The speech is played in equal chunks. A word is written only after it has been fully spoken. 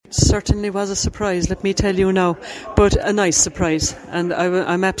certainly was a surprise, let me tell you now, but a nice surprise, and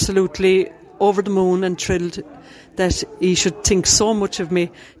I'm absolutely over the moon and thrilled that he should think so much of me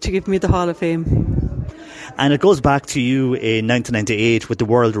to give me the Hall of Fame. And it goes back to you in 1998 with the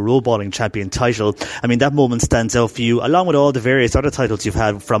World Row Bowling Champion title. I mean, that moment stands out for you, along with all the various other titles you've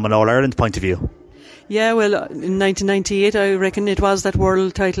had from an All-Ireland point of view. Yeah, well, in 1998, I reckon it was that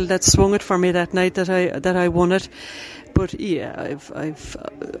world title that swung it for me that night that I won it. But yeah,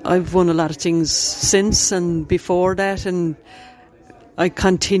 I've won a lot of things since and before that, and I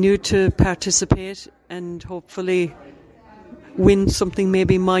continue to participate and hopefully win something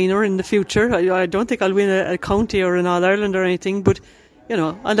maybe minor in the future. I don't think I'll win a county or an All-Ireland or anything, but you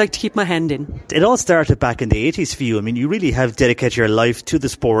know, I'd like to keep my hand in. It all started back in the 80s for you. I mean, you really have dedicated your life to the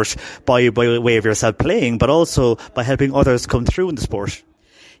sport by way of yourself playing, but also by helping others come through in the sport.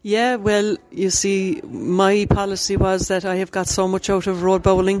 Yeah, well, you see, my policy was that I have got so much out of road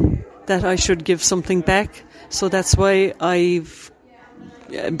bowling that I should give something back. So that's why I've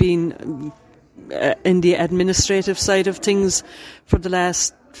been in the administrative side of things for the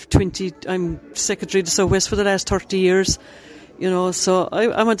last 20, I'm Secretary to South West for the last 30 years, you know, so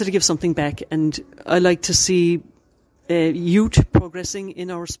I wanted to give something back, and I like to see youth progressing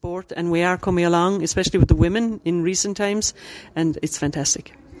in our sport, and we are coming along, especially with the women in recent times, and it's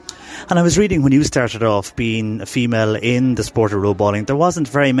fantastic. And I was reading when you started off being a female in the sport of row bowling, there wasn't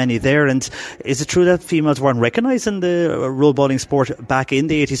very many there. And is it true that females weren't recognised in the row bowling sport back in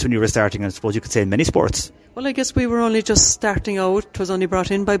the 80s when you were starting? I suppose you could say in many sports. Well, I guess we were only just starting out. It was only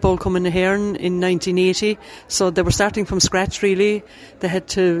brought in by Bolcombe and Nairn in 1980. So they were starting from scratch, really. They had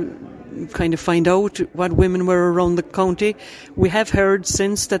to kind of find out what women were around the county. We have heard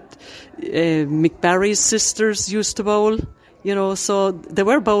since that Mick Barry's sisters used to bowl. You know, so they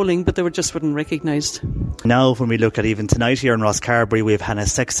were bowling, but they were just weren't recognised. Now, when we look at even tonight here in Rosscarbery, we have Hannah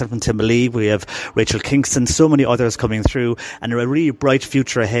Sexton from Timberlea, we have Rachel Kingston, so many others coming through, and a really bright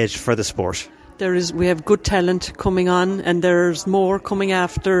future ahead for the sport. We have good talent coming on, and there's more coming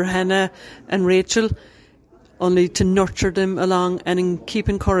after Hannah and Rachel, only to nurture them along and keep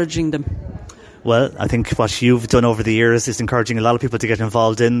encouraging them. Well, I think what you've done over the years is encouraging a lot of people to get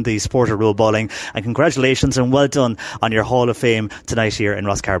involved in the sport of row bowling. And congratulations and well done on your Hall of Fame tonight here in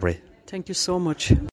Rosscarbery. Thank you so much.